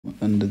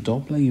in the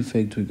Doppler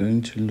effect, we're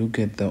going to look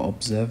at the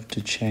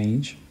observed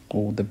change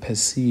or the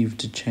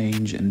perceived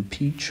change in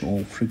pitch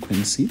or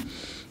frequency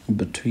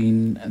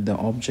between the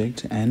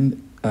object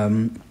and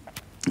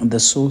the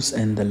source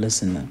and the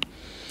listener.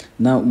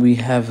 Now we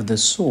have the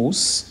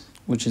source,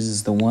 which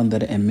is the one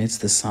that emits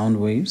the sound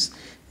waves,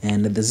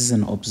 and this is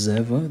an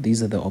observer.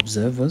 These are the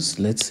observers.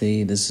 Let's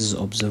say this is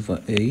observer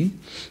A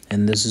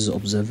and this is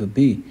observer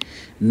B.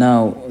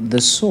 Now the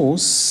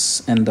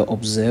source and the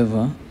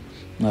observer,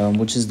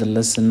 which is the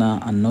listener,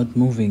 are not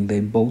moving.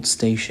 They're both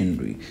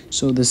stationary.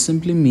 So this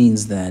simply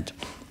means that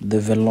the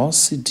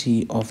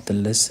velocity of the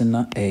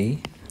listener A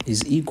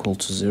is equal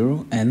to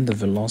 0 and the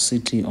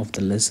velocity of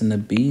the listener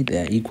B,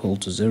 they are equal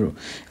to 0,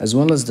 as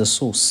well as the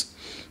source.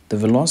 The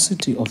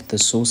velocity of the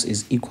source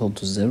is equal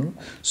to 0,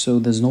 so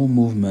there's no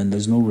movement,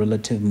 there's no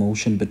relative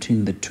motion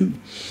between the two.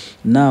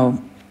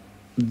 Now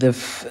the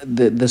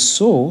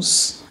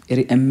source,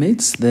 it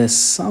emits the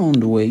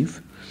sound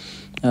wave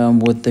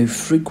with the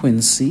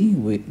frequency,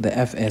 with the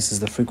fs is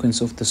the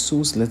frequency of the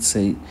source. Let's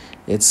say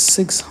it's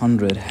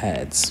 600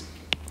 hertz,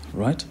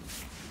 right?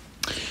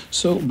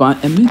 So by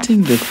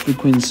emitting the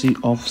frequency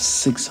of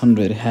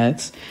 600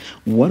 hertz,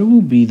 what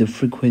will be the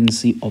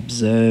frequency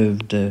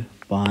observed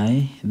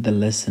by the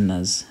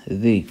listeners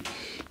there?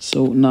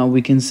 So now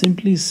we can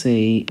simply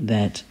say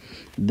that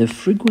the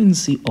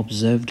frequency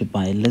observed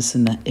by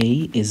listener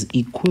A is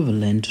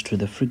equivalent to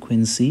the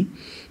frequency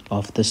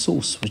of the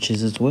source, which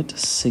is at what?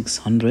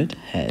 600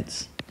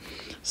 hertz.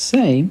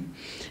 Say,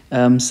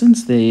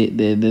 since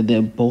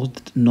they're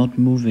both not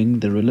moving,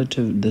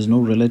 there's no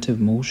relative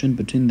motion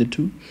between the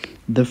two,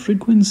 the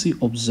frequency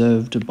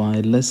observed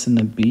by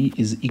listener B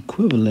is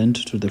equivalent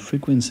to the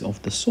frequency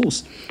of the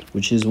source,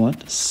 which is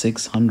what?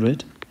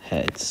 600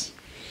 hertz.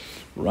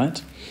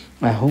 Right?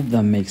 I hope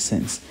that makes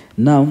sense.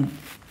 Now,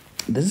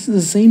 this is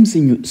the same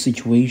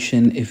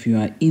situation if you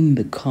are in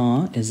the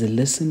car as a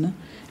listener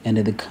and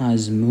the car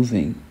is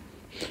moving.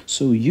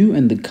 So you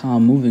and the car are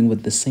moving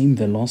with the same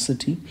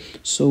velocity,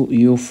 so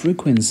your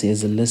frequency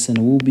as a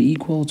listener will be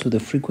equal to the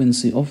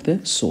frequency of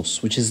the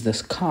source, which is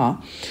this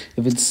car,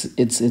 if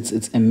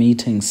it's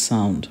emitting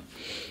sound.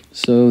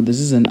 So this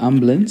is an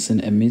ambulance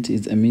and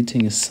it's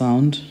emitting a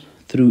sound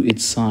through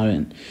its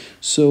siren.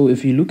 So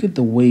if you look at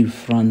the wave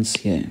fronts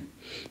here,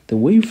 the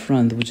wave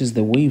front, which is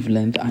the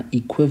wavelength, are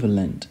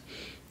equivalent.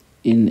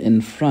 In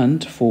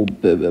front, for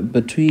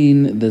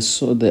between the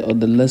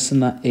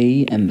listener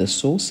A and the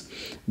source,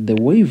 the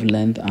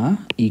wavelength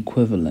are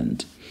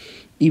equivalent.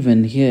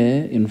 Even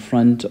here in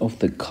front of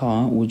the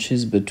car, which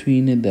is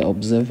between the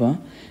observer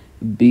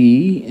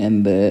B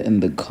and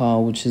the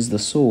car, which is the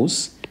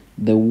source,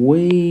 the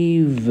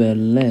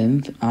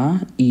wavelength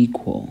are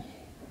equal,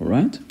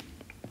 right?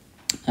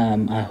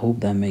 I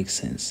hope that makes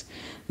sense.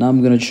 Now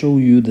I'm going to show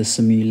you the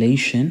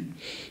simulation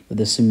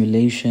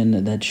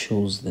that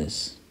shows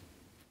this.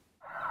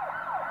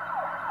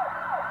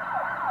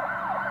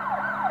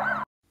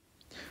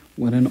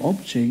 When an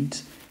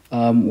object,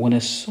 when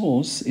a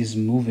source is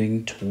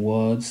moving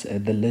towards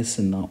the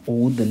listener,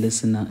 or the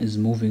listener is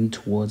moving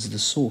towards the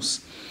source,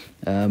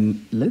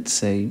 let's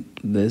say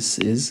this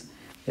is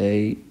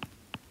a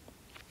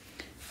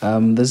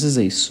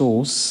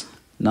source.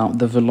 Now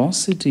the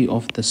velocity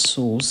of the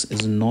source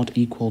is not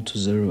equal to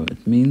 0.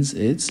 It means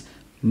it's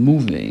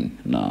moving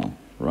now,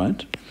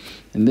 right?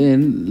 And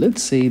then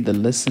let's say the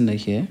listener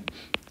here,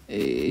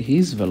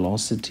 his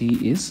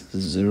velocity is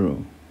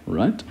 0,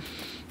 right?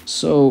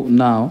 So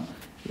now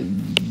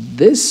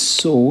this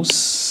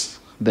source,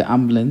 the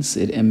ambulance,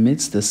 it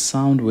emits the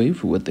sound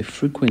wave with the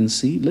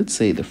frequency. Let's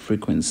say the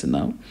frequency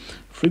now.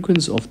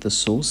 Frequency of the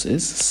source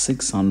is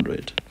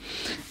 600.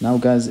 Now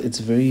guys, it's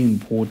very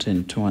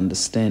important to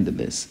understand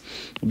this.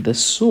 The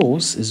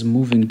source is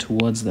moving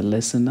towards the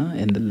listener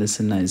and the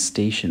listener is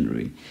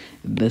stationary.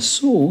 The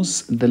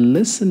source, the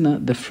listener,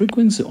 the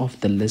frequency of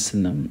the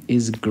listener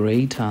is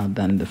greater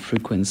than the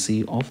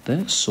frequency of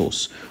the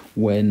source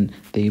when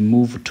they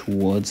move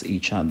towards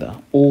each other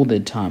all the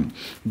time.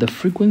 The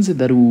frequency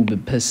that will be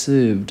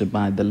perceived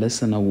by the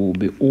listener will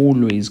be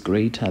always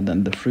greater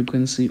than the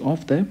frequency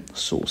of the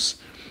source,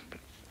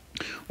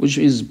 which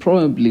is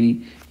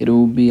probably, it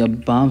will be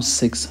above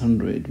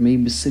 600,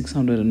 maybe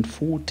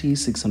 640,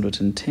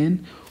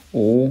 610,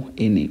 or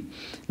any.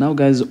 Now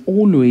guys,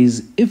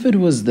 always, if it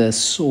was the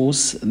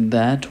source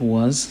that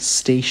was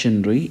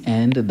stationary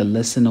and the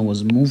listener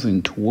was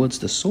moving towards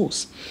the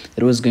source,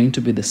 it was going to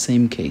be the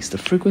same case. The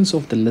frequency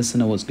of the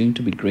listener was going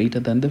to be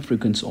greater than the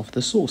frequency of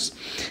the source.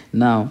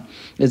 Now,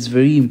 it's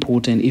very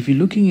important. If you're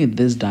looking at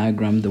this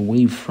diagram, the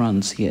wave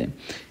fronts here,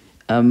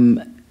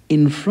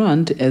 in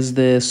front, as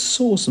the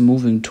source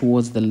moving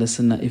towards the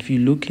listener, if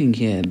you're looking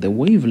here, the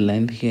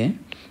wavelength here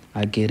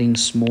are getting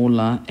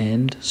smaller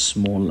and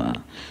smaller.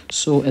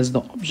 So as the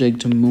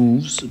object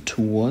moves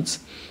towards,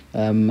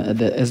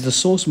 as the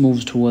source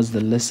moves towards the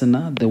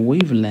listener, the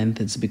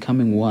wavelength is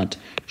becoming what?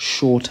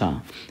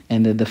 Shorter.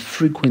 And the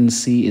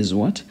frequency is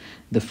what?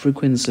 The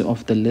frequency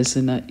of the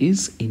listener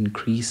is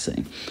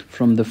increasing.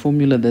 From the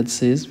formula that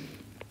says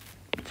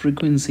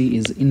frequency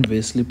is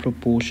inversely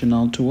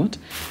proportional to what?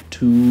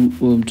 To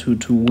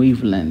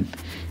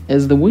wavelength.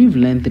 As the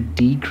wavelength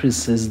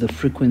decreases, the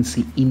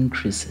frequency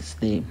increases.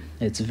 There,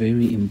 it's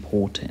very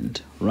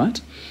important, right?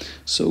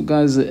 So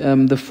guys,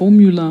 the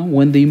formula,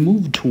 when they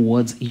move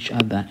towards each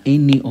other,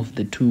 any of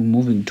the two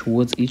moving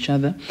towards each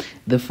other,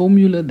 the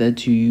formula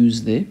that you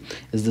use there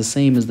is the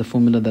same as the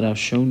formula that I've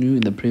shown you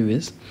in the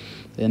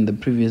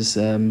previous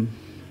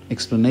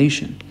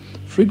explanation.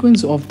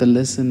 Frequency of the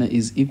listener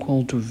is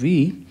equal to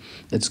V.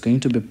 It's going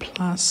to be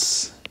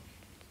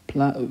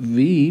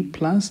V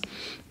plus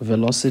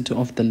velocity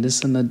of the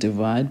listener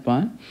divided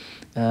by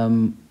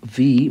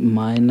V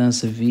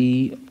minus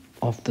V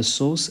of the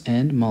source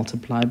and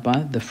multiplied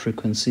by the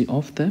frequency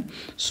of the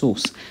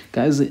source.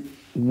 Guys,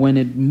 when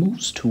it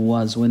moves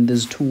towards, when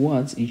there's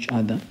towards each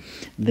other,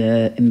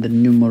 in the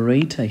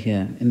numerator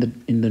here, in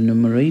the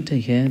numerator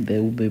here,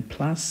 there will be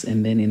plus,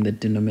 and then in the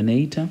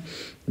denominator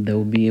there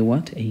will be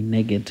a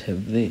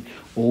negative there.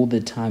 All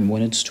the time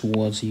when it's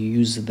towards, you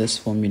use this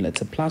formula.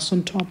 It's a plus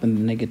on top and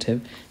the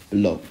negative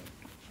below.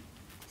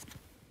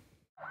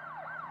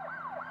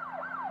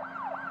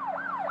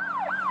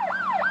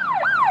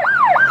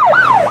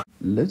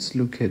 Let's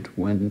look at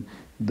when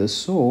the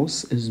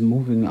source is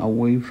moving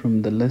away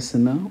from the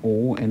listener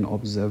or an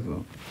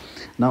observer.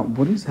 Now,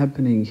 what is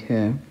happening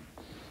here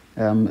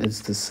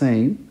is the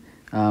same.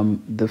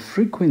 The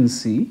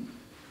frequency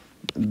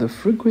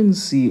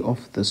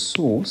of the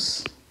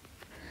source,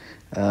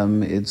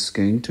 it's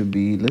going to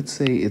be, let's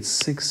say it's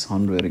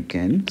 600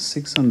 again,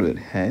 600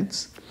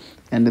 hertz.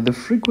 And the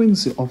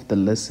frequency of the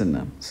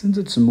listener, since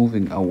it's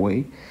moving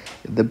away,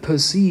 the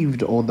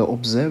perceived or the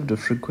observed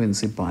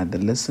frequency by the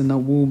listener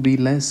will be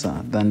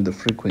lesser than the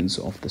frequency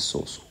of the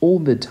source all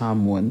the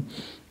time when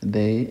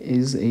there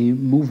is a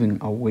moving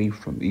away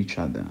from each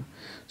other.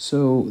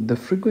 So the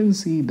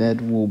frequency that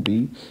will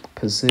be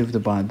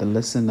perceived by the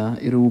listener,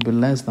 it will be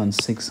less than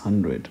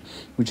 600,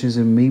 which is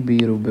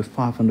maybe it will be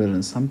 500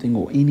 and something,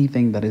 or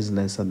anything that is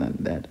lesser than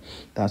that.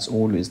 That's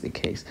always the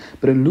case.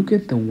 But look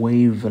at the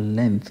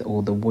wavelength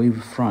or the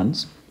wave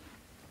fronts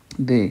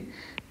there.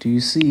 Do you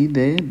see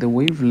there the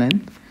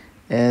wavelength?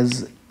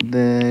 As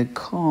the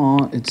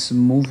car, it's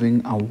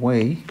moving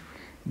away,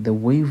 the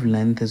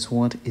wavelength is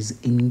what is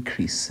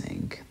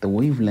increasing. The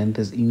wavelength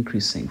is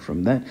increasing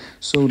from that.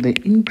 So the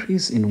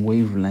increase in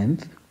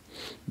wavelength,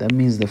 that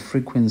means the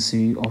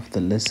frequency of the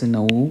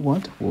listener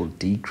will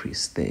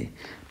decrease there,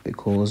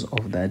 because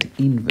of that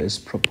inverse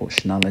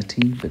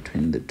proportionality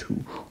between the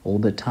two. All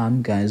the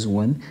time, guys,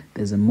 when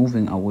there's a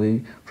moving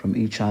away from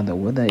each other,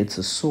 whether it's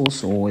a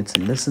source or it's a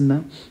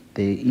listener,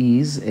 there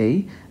is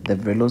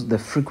the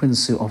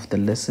frequency of the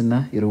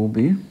listener, it will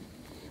be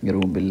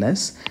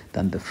less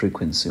than the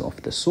frequency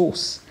of the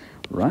source,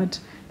 right?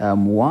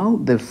 While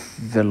the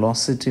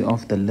velocity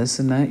of the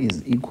listener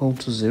is equal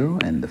to 0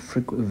 and the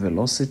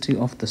velocity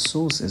of the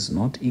source is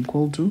not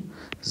equal to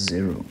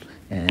 0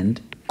 and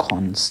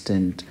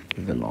constant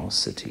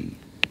velocity.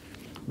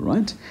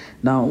 Right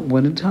now,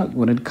 when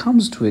it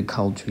comes to a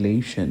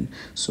calculation,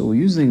 so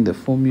using the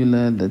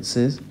formula that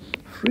says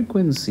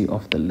frequency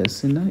of the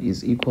listener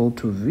is equal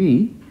to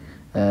V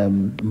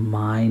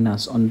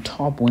minus, on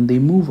top, when they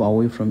move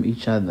away from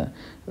each other,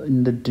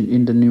 in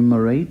the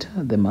numerator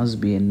there must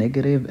be a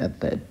negative, at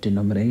the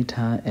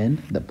denominator and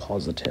the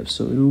positive.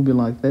 So it will be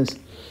like this: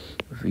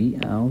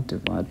 VL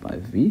divided by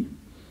V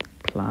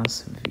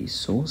plus V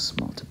source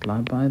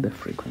multiplied by the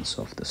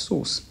frequency of the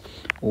source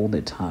all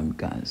the time,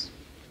 guys.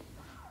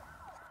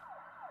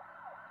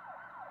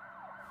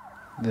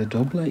 The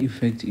Doppler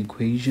effect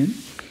equation,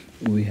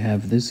 we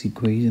have this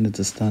equation. It's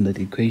a standard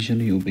equation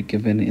you'll be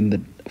given in the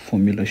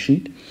formula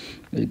sheet.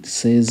 It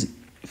says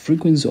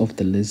frequency of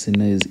the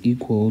listener is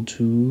equal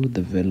to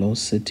the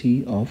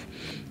velocity of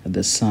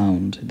the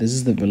sound. This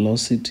is the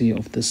velocity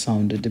of the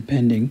sound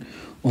depending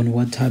on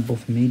what type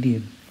of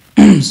medium.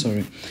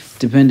 Sorry,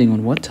 depending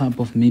on what type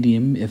of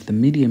medium. If the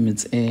medium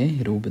is air,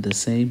 it will be the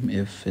same.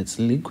 If it's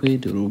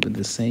liquid, it will be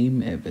the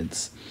same. If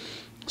it's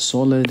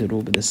solid, it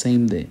will be the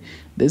same there.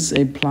 This is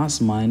a plus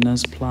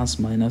minus.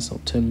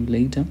 I'll tell you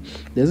later.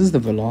 This is the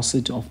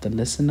velocity of the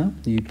listener.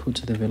 You put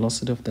the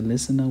velocity of the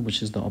listener,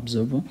 which is the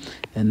observer,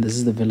 and this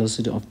is the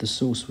velocity of the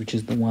source, which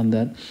is the one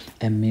that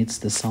emits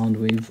the sound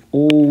wave.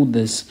 All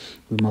this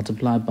we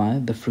multiply by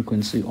the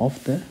frequency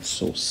of the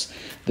source.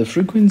 The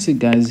frequency,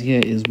 guys,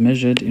 here is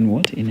measured in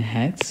what? In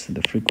hertz.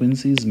 The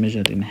frequency is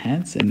measured in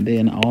hertz, and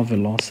then our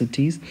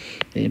velocities,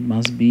 it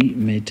must be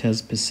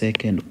meters per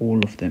second,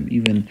 all of them,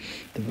 even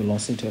the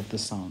velocity of the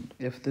sound.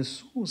 If the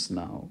source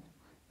now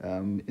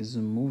is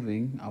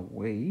moving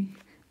away,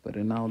 but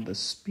now the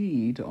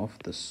speed of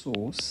the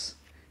source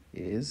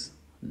is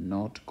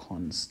not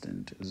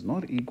constant, is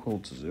not equal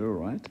to 0,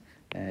 right?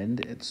 And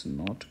it's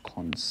not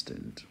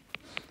constant.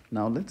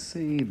 Now let's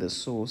say the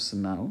source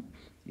now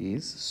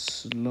is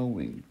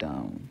slowing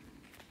down,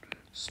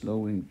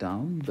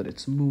 but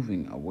it's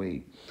moving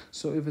away.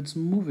 So if it's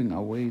moving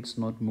away, it's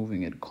not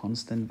moving at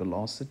constant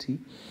velocity.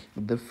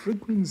 The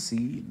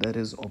frequency that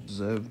is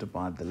observed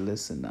by the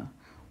listener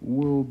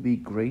will be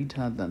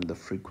greater than the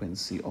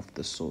frequency of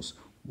the source.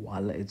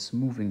 while it's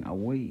moving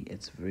away.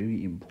 It's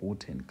very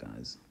important,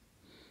 guys.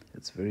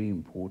 It's very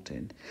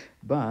important.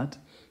 But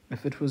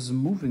if it was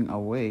moving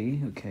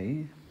away,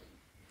 okay,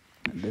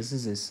 this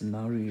is a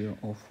scenario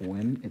of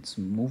when it's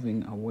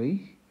moving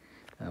away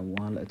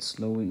while it's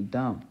slowing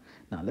down.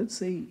 Now, let's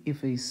say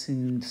if a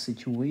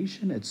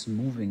situation it's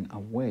moving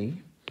away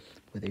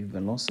with a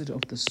velocity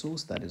of the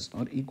source that is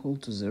not equal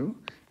to 0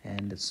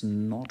 and it's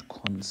not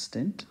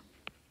constant.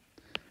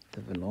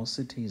 The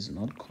velocity is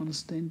not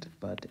constant,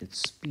 but it's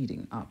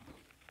speeding up,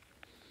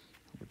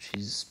 which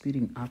is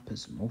speeding up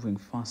is moving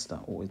faster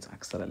or it's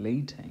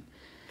accelerating.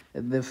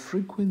 The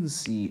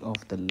frequency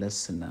of the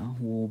listener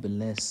will be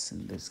less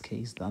in this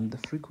case than the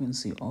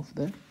frequency of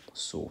the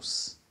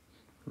source,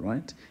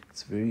 right?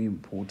 It's very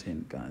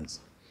important, guys.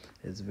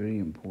 It's very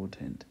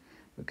important.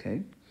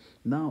 Okay,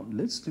 now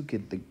let's look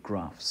at the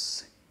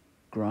graphs.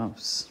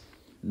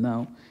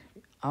 Now,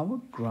 our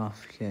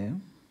graph here,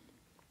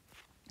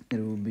 it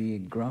will be a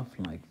graph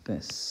like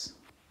this.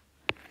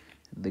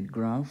 The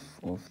graph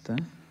of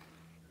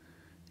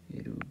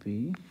it will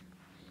be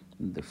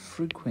the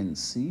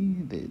frequency.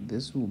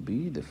 This will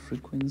be the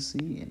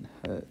frequency in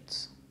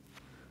hertz,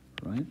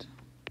 right?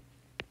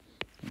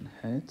 In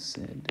hertz,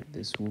 and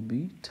this will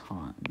be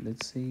time.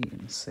 Let's say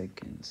in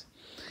seconds,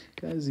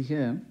 guys.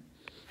 Here,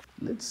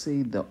 let's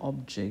say the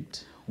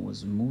object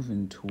was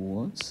moving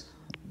towards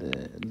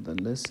the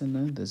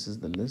listener. This is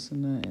the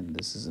listener, and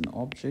this is an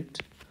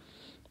object,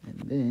 and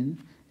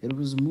then it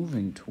was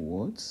moving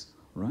towards,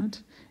 right?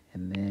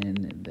 And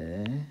then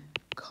the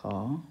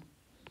car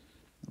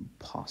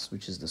passed,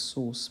 which is the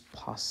source,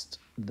 past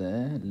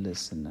the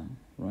listener,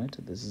 right?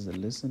 This is the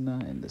listener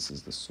and this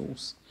is the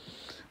source,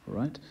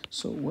 right?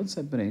 So what's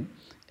happening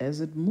as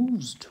it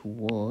moves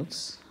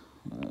towards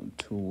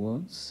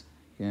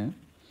here,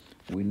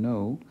 we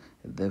know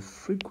the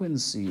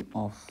frequency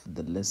of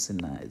the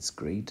listener is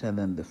greater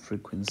than the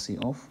frequency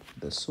of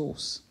the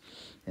source.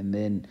 And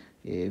then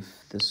if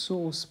the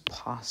source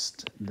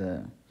passed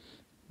the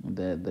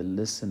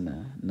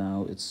listener,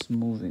 now it's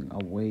moving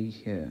away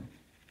here,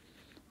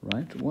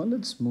 right? While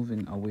it's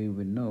moving away,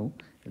 we know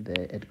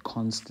that at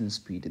constant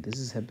speed, this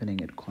is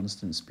happening at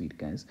constant speed,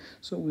 guys.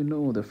 So we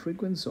know the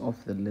frequency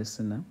of the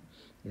listener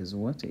is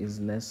what is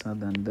lesser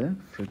than the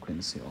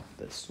frequency of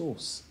the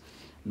source.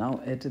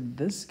 Now at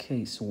this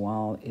case,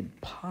 while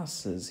it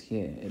passes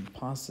here, it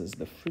passes,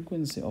 the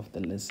frequency of the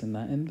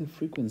listener and the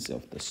frequency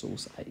of the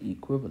source are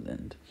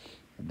equivalent.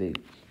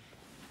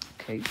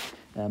 Okay,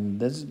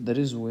 that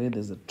is where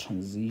there's a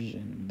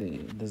transition.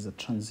 There's a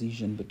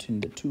transition between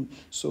the two.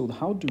 So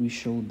how do we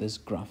show this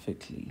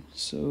graphically?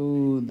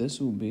 So this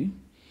will be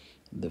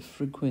the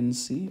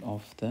frequency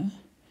of the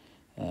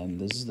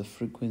this is the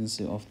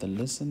frequency of the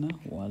listener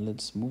while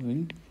it's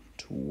moving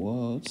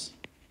towards,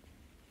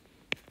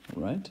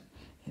 right?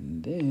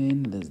 And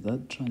then there's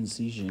that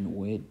transition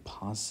where it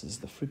passes,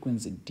 the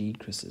frequency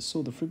decreases.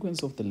 So the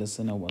frequency of the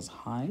listener was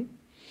high,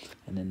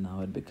 and then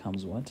now it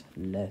becomes what?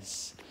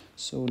 Less.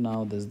 So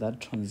now there's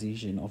that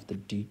transition of the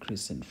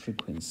decrease in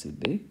frequency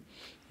there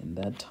in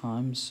that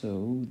time.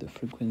 So the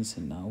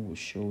frequency now will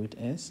show it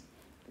as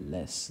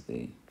less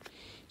there.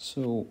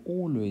 So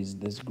always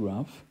this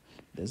graph,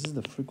 this is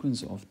the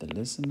frequency of the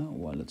listener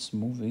while it's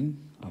moving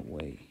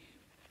away,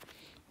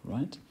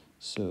 right?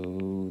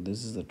 So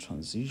this is the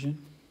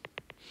transition,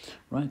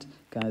 right,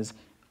 guys?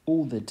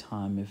 All the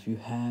time, if you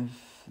have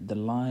the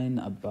line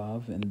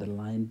above and the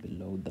line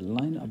below, the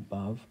line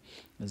above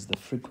is the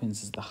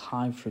frequency, is the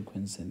high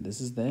frequency, and this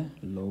is the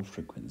low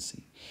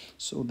frequency.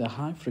 So the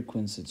high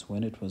frequency is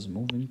when it was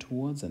moving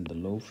towards, and the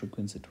low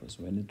frequency it was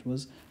when it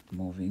was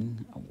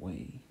moving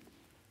away.